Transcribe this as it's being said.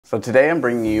So today I'm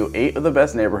bringing you 8 of the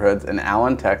best neighborhoods in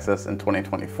Allen, Texas in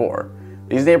 2024.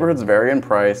 These neighborhoods vary in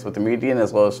price, with the median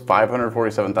as low as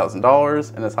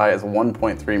 $547,000 and as high as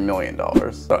 $1.3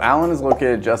 million. So Allen is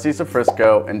located just east of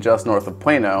Frisco and just north of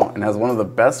Plano and has one of the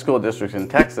best school districts in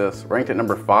Texas, ranked at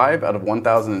number 5 out of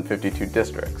 1,052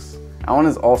 districts. Allen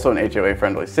is also an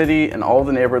HOA-friendly city, and all of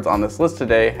the neighborhoods on this list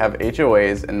today have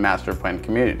HOAs and master planned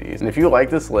communities. And if you like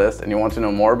this list and you want to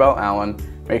know more about Allen,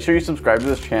 make sure you subscribe to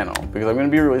this channel, because I'm going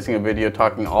to be releasing a video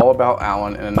talking all about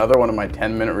Allen and another one of my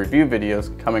 10-minute review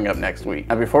videos coming up next week.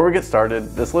 Now before we get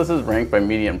started, this list is ranked by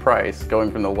median price,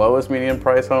 going from the lowest median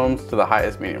price homes to the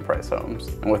highest median price homes.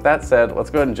 And with that said,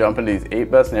 let's go ahead and jump into these 8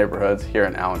 best neighborhoods here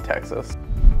in Allen, Texas.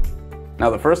 Now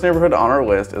the first neighborhood on our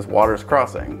list is Waters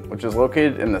Crossing, which is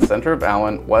located in the center of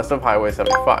Allen, west of Highway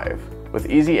 75. With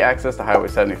easy access to Highway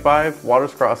 75,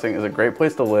 Waters Crossing is a great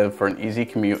place to live for an easy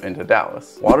commute into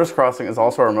Dallas. Waters Crossing is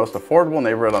also our most affordable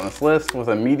neighborhood on this list, with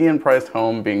a median priced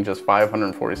home being just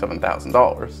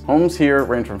 $547,000. Homes here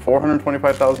range from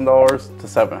 $425,000 to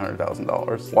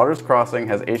 $700,000. Waters Crossing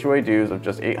has HOA dues of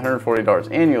just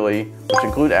 $840 annually, which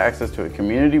include access to a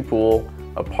community pool,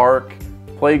 a park,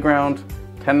 playground,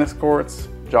 tennis courts,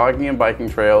 jogging and biking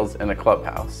trails, and a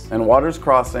clubhouse. In Waters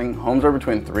Crossing, homes are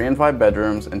between 3 and 5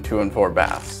 bedrooms and 2 and 4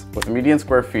 baths, with a median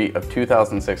square feet of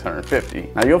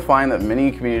 2,650. Now you'll find that many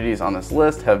communities on this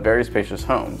list have very spacious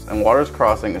homes, and Waters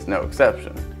Crossing is no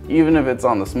exception, even if it's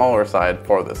on the smaller side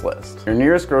for this list. Your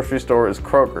nearest grocery store is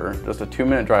Kroger, just a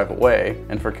 2-minute drive away,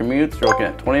 and for commutes, you're looking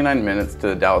at 29 minutes to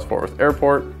the Dallas-Fort Worth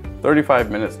Airport, 35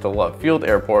 minutes to Love Field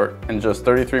Airport, and just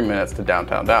 33 minutes to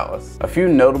downtown Dallas. A few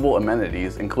notable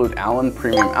amenities include Allen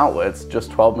Premium Outlets,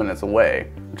 just 12 minutes away,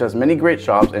 which has many great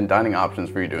shops and dining options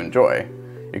for you to enjoy.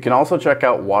 You can also check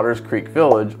out Waters Creek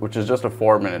Village, which is just a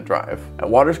 4-minute drive. At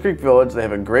Waters Creek Village, they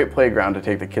have a great playground to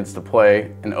take the kids to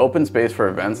play, an open space for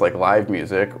events like live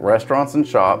music, restaurants and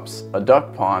shops, a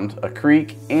duck pond, a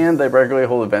creek, and they regularly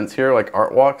hold events here like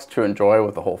art walks to enjoy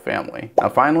with the whole family. Now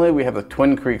finally, we have the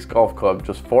Twin Creeks Golf Club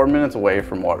just 4 minutes away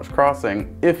from Waters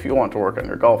Crossing if you want to work on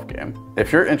your golf game.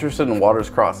 If you're interested in Waters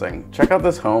Crossing, check out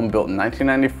this home built in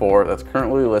 1994 that's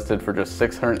currently listed for just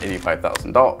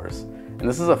 $685,000. And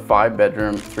this is a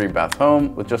 5-bedroom, 3-bath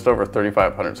home with just over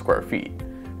 3,500 square feet.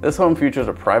 This home features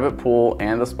a private pool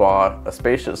and a spa, a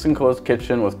spacious enclosed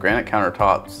kitchen with granite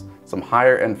countertops, some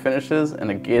higher end finishes,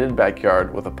 and a gated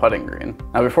backyard with a putting green.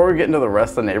 Now before we get into the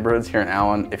rest of the neighborhoods here in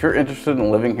Allen, if you're interested in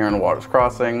living here in Waters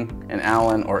Crossing, in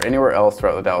Allen, or anywhere else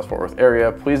throughout the Dallas-Fort Worth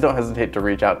area, please don't hesitate to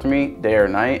reach out to me day or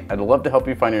night. I'd love to help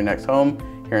you find your next home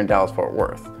here in Dallas-Fort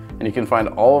Worth. And you can find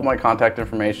all of my contact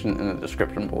information in the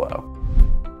description below.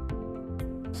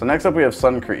 So next up we have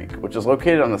Sun Creek, which is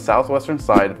located on the southwestern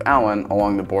side of Allen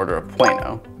along the border of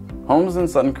Plano. Homes in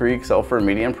Sun Creek sell for a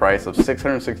median price of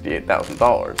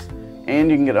 $668,000, and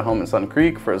you can get a home in Sun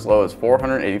Creek for as low as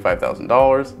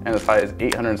 $485,000 and as high as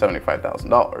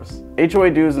 $875,000.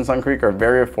 HOA dues in Sun Creek are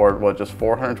very affordable at just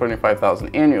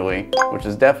 $425,000 annually, which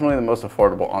is definitely the most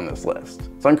affordable on this list.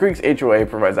 Sun Creek's HOA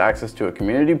provides access to a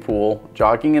community pool,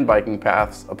 jogging and biking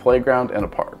paths, a playground, and a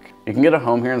park. You can get a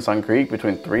home here in Sun Creek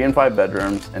between 3 and 5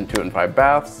 bedrooms and 2 and 5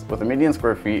 baths with a median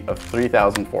square feet of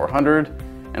 3,400.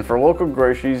 And for local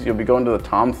groceries, you'll be going to the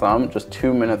Tom Thumb just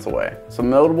 2 minutes away. Some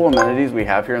notable amenities we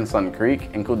have here in Sun Creek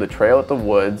include the trail at the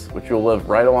woods, which you'll live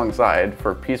right alongside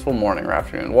for peaceful morning or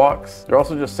afternoon walks. They're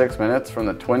also just 6 minutes from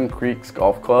the Twin Creeks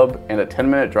Golf Club and a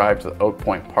 10-minute drive to the Oak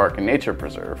Point Park and Nature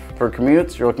Preserve. For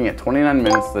commutes, you're looking at 29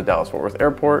 minutes to the Dallas-Fort Worth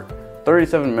Airport,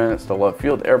 37 minutes to Love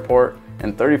Field Airport,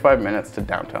 and 35 minutes to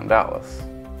downtown Dallas.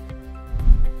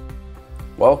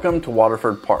 Welcome to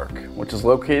Waterford Park, which is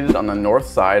located on the north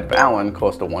side of Allen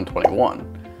close to 121.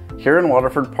 Here in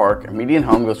Waterford Park, a median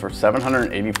home goes for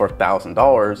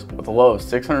 $784,000 with a low of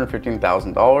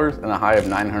 $615,000 and a high of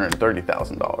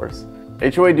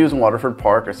 $930,000. HOA dues in Waterford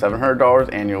Park are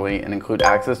 $700 annually and include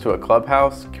access to a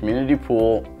clubhouse, community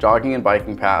pool, jogging and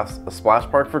biking paths, a splash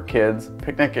park for kids,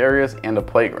 picnic areas, and a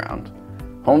playground.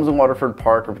 Homes in Waterford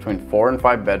Park are between 4 and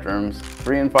 5 bedrooms,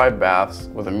 3 and 5 baths,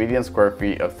 with a median square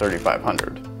feet of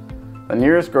 3,500. The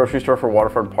nearest grocery store for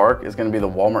Waterford Park is going to be the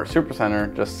Walmart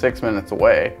Supercenter, just 6 minutes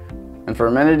away. And for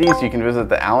amenities, you can visit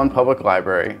the Allen Public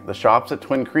Library, the shops at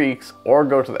Twin Creeks, or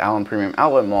go to the Allen Premium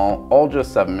Outlet Mall, all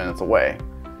just 7 minutes away.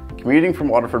 Commuting from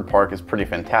Waterford Park is pretty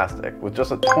fantastic, with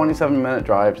just a 27-minute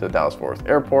drive to the Dallas-Fort Worth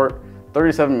Airport,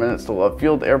 37 minutes to Love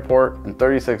Field Airport, and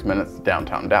 36 minutes to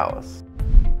downtown Dallas.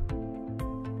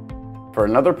 For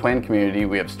another planned community,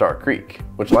 we have Star Creek,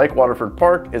 which, like Waterford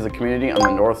Park, is a community on the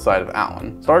north side of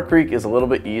Allen. Star Creek is a little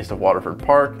bit east of Waterford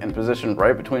Park and positioned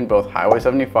right between both Highway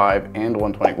 75 and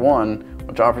 121,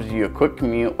 which offers you a quick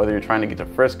commute whether you're trying to get to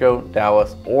Frisco,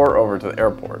 Dallas, or over to the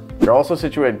airport. You're also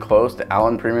situated close to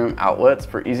Allen Premium Outlets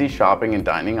for easy shopping and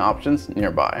dining options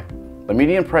nearby. The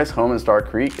median price home in Star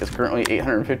Creek is currently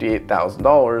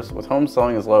 $858,000, with homes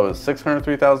selling as low as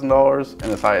 $603,000 and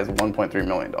as high as $1.3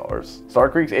 million. Star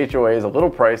Creek's HOA is a little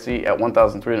pricey at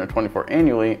 $1,324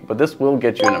 annually, but this will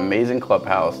get you an amazing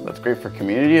clubhouse that's great for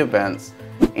community events,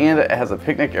 and it has a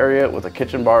picnic area with a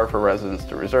kitchen bar for residents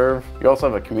to reserve. You also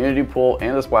have a community pool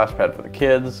and a splash pad for the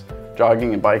kids,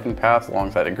 jogging and biking paths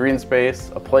alongside a green space,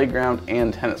 a playground,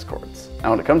 and tennis courts.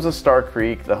 Now when it comes to Star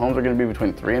Creek, the homes are going to be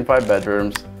between 3 and 5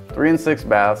 bedrooms, 3 and 6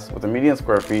 baths with a median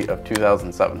square feet of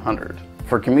 2,700.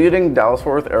 For commuting,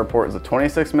 Dallas-Fort Worth Airport is a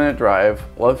 26-minute drive,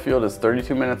 Love Field is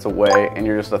 32 minutes away, and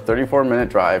you're just a 34-minute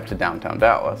drive to downtown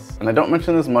Dallas. And I don't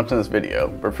mention this much in this video,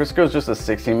 but Frisco is just a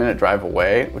 16-minute drive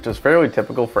away, which is fairly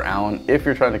typical for Allen if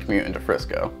you're trying to commute into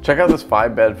Frisco. Check out this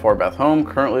 5-bed, 4-bath home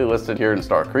currently listed here in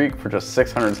Star Creek for just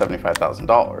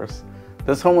 $675,000.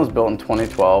 This home was built in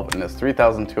 2012 and is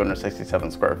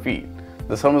 3,267 square feet.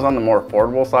 This home is on the more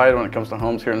affordable side when it comes to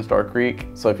homes here in Star Creek,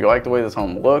 so if you like the way this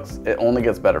home looks, it only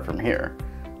gets better from here.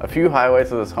 A few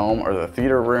highlights of this home are the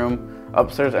theater room,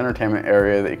 upstairs entertainment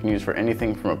area that you can use for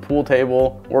anything from a pool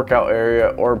table, workout area,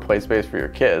 or play space for your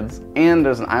kids, and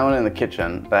there's an island in the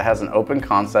kitchen that has an open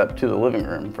concept to the living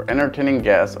room for entertaining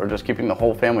guests or just keeping the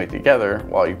whole family together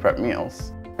while you prep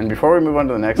meals. And before we move on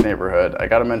to the next neighborhood, I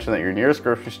gotta mention that your nearest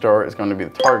grocery store is going to be the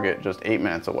Target just 8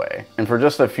 minutes away. And for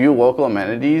just a few local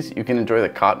amenities, you can enjoy the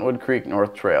Cottonwood Creek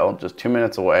North Trail just 2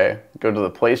 minutes away, go to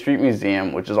the Play Street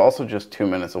Museum, which is also just 2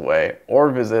 minutes away, or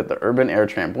visit the Urban Air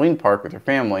Trampoline Park with your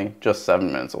family just 7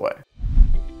 minutes away.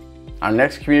 Our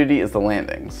next community is the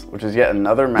Landings, which is yet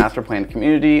another master planned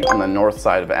community on the north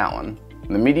side of Allen.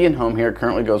 The median home here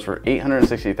currently goes for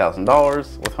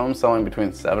 $860,000, with homes selling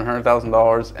between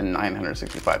 $700,000 and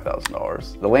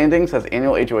 $965,000. The Landings has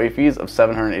annual HOA fees of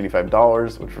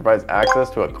 $785, which provides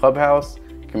access to a clubhouse,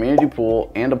 community pool,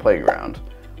 and a playground.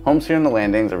 Homes here in the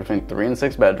Landings are between 3 and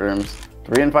 6 bedrooms,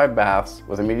 3 and 5 baths,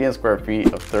 with a median square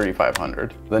feet of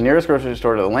 3,500. The nearest grocery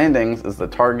store to the Landings is the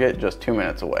Target just 2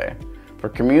 minutes away. For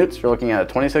commutes, you're looking at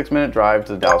a 26-minute drive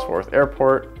to the Dallas-Fort Worth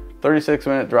Airport,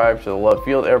 36-minute drive to the Love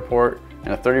Field Airport,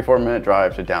 and a 34-minute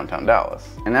drive to downtown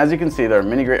Dallas. And as you can see, there are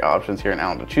many great options here in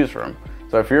Allen to choose from.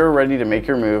 So if you're ready to make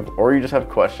your move, or you just have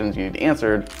questions you need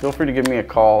answered, feel free to give me a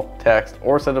call, text,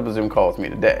 or set up a Zoom call with me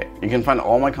today. You can find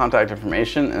all my contact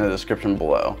information in the description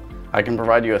below. I can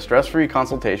provide you a stress-free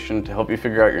consultation to help you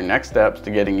figure out your next steps to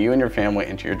getting you and your family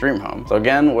into your dream home. So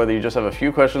again, whether you just have a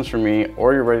few questions for me,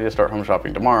 or you're ready to start home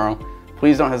shopping tomorrow,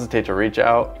 please don't hesitate to reach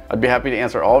out. I'd be happy to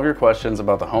answer all of your questions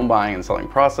about the home buying and selling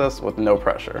process with no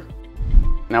pressure.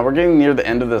 Now we're getting near the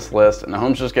end of this list and the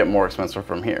homes just get more expensive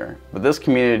from here. But this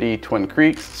community, Twin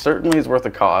Creeks, certainly is worth the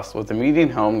cost, with the median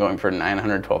home going for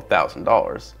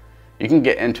 $912,000. You can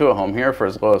get into a home here for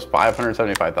as low as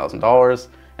 $575,000,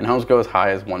 and homes go as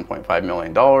high as $1.5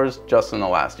 million just in the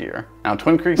last year. Now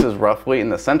Twin Creeks is roughly in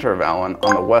the center of Allen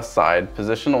on the west side,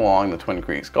 positioned along the Twin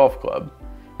Creeks Golf Club.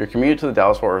 Your commute to the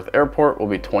Dallas-Fort Worth Airport will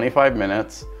be 25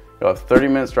 minutes, you'll have 30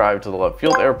 minutes drive to the Love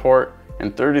Field Airport,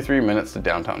 and 33 minutes to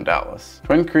downtown Dallas.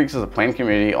 Twin Creeks is a planned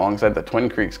community alongside the Twin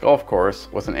Creeks Golf Course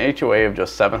with an HOA of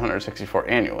just $764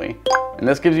 annually. And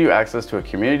this gives you access to a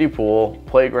community pool,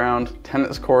 playground,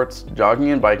 tennis courts, jogging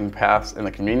and biking paths, and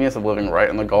the convenience of living right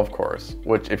on the golf course,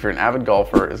 which if you're an avid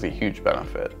golfer is a huge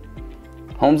benefit.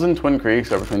 Homes in Twin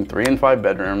Creeks are between 3 and 5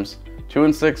 bedrooms, 2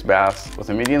 and 6 baths, with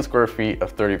a median square feet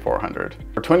of 3,400.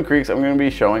 For Twin Creeks, I'm going to be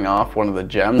showing off one of the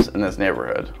gems in this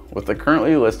neighborhood. With the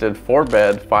currently listed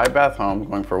 4-bed, 5-bath home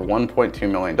going for $1.2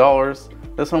 million,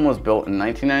 this home was built in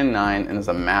 1999 and is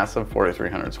a massive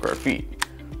 4,300 square feet.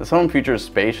 This home features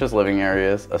spacious living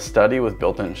areas, a study with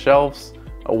built-in shelves,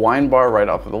 a wine bar right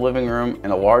off of the living room,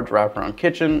 and a large wraparound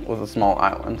kitchen with a small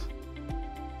island.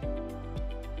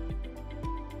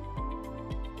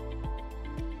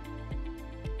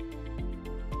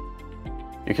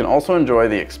 You can also enjoy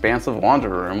the expansive laundry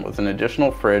room with an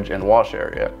additional fridge and wash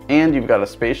area, and you've got a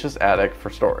spacious attic for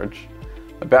storage.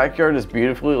 The backyard is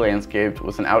beautifully landscaped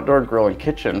with an outdoor grill and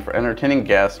kitchen for entertaining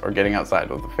guests or getting outside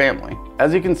with the family.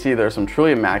 As you can see, there are some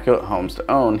truly immaculate homes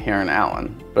to own here in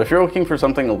Allen. But if you're looking for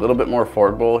something a little bit more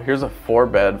affordable, here's a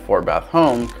 4-bed, 4-bath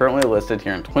home currently listed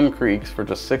here in Twin Creeks for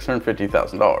just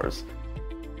 $650,000.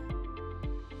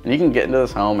 And you can get into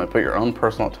this home and put your own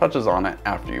personal touches on it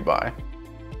after you buy.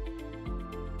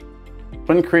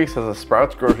 Twin Creeks has a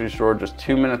Sprouts grocery store just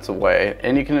 2 minutes away,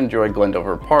 and you can enjoy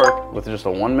Glendover Park with just a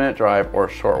 1-minute drive or a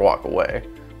short walk away.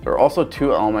 There are also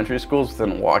 2 elementary schools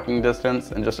within walking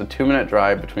distance and just a 2-minute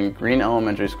drive between Green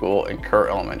Elementary School and Kerr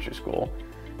Elementary School.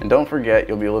 And don't forget,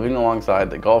 you'll be living alongside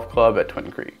the golf club at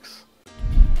Twin Creeks.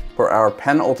 For our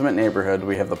penultimate neighborhood,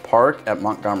 we have the park at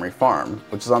Montgomery Farm,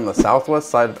 which is on the southwest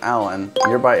side of Allen,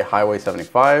 nearby Highway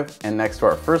 75, and next to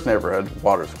our first neighborhood,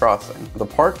 Waters Crossing. The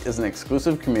park is an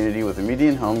exclusive community with a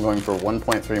median home going for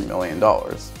 $1.3 million.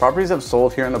 Properties have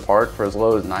sold here in the park for as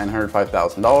low as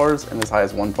 $905,000 and as high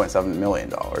as $1.7 million.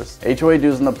 HOA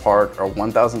dues in the park are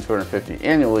 $1,250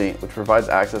 annually, which provides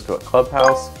access to a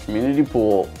clubhouse, community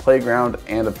pool, playground,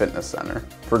 and a fitness center.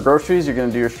 For groceries, you're going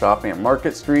to do your shopping at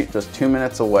Market Street, just 2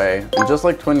 minutes away. And just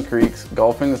like Twin Creeks,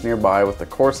 golfing is nearby, with the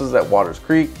courses at Waters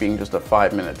Creek being just a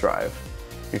 5-minute drive.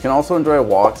 You can also enjoy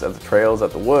walks at the trails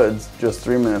at the woods, just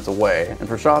 3 minutes away. And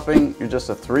for shopping, you're just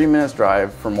a 3-minute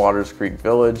drive from Waters Creek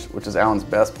Village, which is Allen's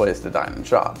best place to dine and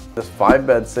shop. This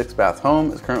 5-bed, 6-bath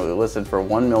home is currently listed for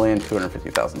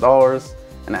 $1,250,000,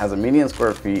 and it has a median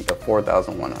square feet of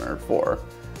 4,104.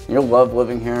 You'll love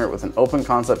living here with an open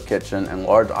concept kitchen and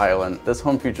large island. This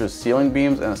home features ceiling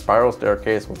beams and a spiral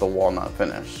staircase with a walnut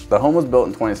finish. The home was built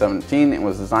in 2017 and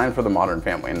was designed for the modern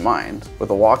family in mind.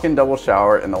 With a walk-in double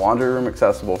shower and the laundry room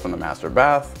accessible from the master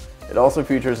bath, it also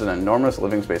features an enormous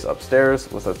living space upstairs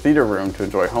with a theater room to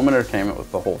enjoy home entertainment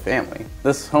with the whole family.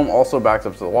 This home also backs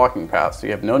up to the walking path, so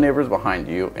you have no neighbors behind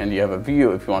you and you have a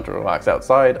view if you want to relax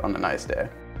outside on a nice day.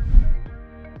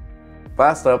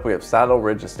 Last up, we have Saddle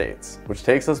Ridge Estates, which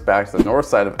takes us back to the north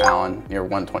side of Allen near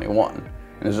 121,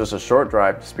 and is just a short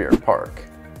drive to Spirit Park.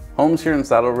 Homes here in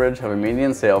Saddle Ridge have a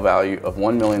median sale value of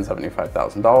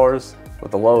 $1,075,000,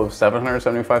 with a low of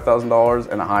 $775,000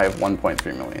 and a high of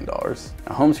 $1.3 million.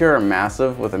 Now, homes here are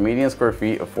massive, with a median square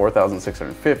feet of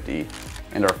 4,650,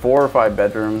 and are 4 or 5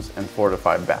 bedrooms and 4 to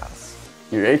 5 baths.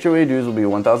 Your HOA dues will be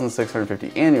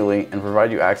 $1,650 annually and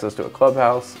provide you access to a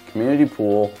clubhouse, community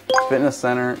pool, fitness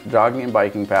center, jogging and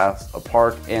biking paths, a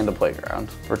park, and a playground.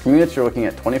 For commutes, you're looking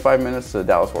at 25 minutes to the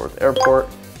Dallas-Fort Worth Airport,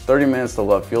 30 minutes to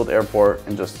Love Field Airport,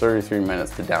 and just 33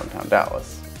 minutes to downtown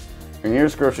Dallas. Your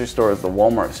nearest grocery store is the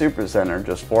Walmart Supercenter,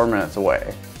 just 4 minutes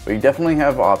away, but you definitely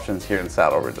have options here in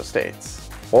Saddle Ridge Estates.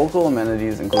 Local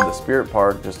amenities include the Spirit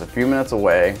Park just a few minutes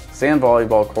away, sand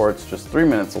volleyball courts just 3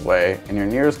 minutes away, and your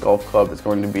nearest golf club is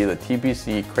going to be the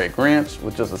TPC Craig Ranch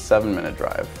with just a 7-minute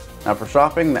drive. Now for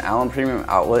shopping, the Allen Premium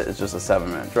Outlet is just a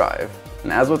 7-minute drive.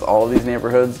 And as with all of these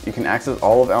neighborhoods, you can access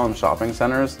all of Allen's shopping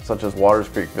centers, such as Waters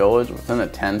Creek Village, within a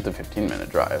 10 to 15-minute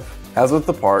drive. As with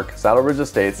the park, Saddle Ridge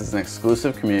Estates is an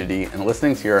exclusive community and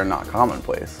listings here are not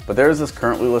commonplace. But there is this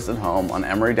currently listed home on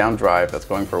Emery Down Drive that's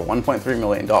going for $1.3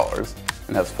 million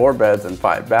and has 4 beds and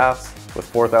 5 baths with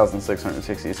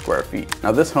 4,660 square feet.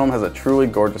 Now this home has a truly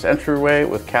gorgeous entryway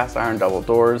with cast iron double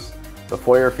doors. The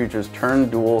foyer features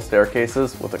turned dual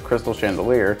staircases with a crystal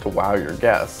chandelier to wow your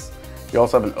guests. You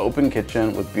also have an open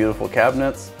kitchen with beautiful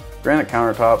cabinets, granite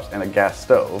countertops, and a gas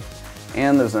stove.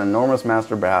 And there's an enormous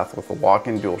master bath with a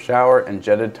walk-in dual shower and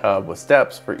jetted tub with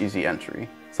steps for easy entry.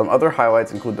 Some other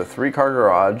highlights include the 3-car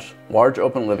garage, large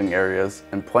open living areas,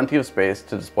 and plenty of space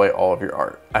to display all of your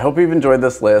art. I hope you've enjoyed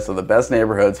this list of the best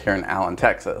neighborhoods here in Allen,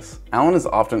 Texas. Allen is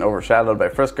often overshadowed by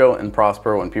Frisco and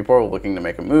Prosper when people are looking to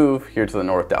make a move here to the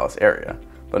North Dallas area.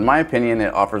 But in my opinion,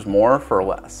 it offers more for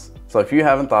less. So if you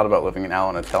haven't thought about living in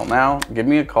Allen until now, give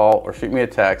me a call or shoot me a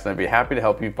text and I'd be happy to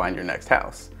help you find your next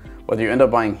house. Whether you end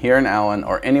up buying here in Allen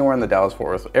or anywhere in the Dallas-Fort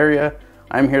Worth area,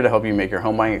 I'm here to help you make your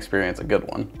home buying experience a good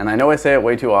one. And I know I say it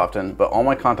way too often, but all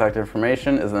my contact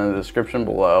information is in the description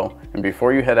below. And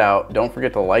before you head out, don't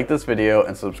forget to like this video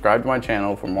and subscribe to my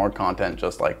channel for more content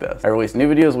just like this. I release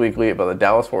new videos weekly about the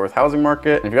Dallas-Fort Worth housing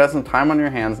market. And if you got some time on your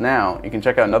hands now, you can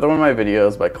check out another one of my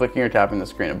videos by clicking or tapping the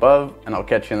screen above, and I'll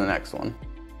catch you in the next one.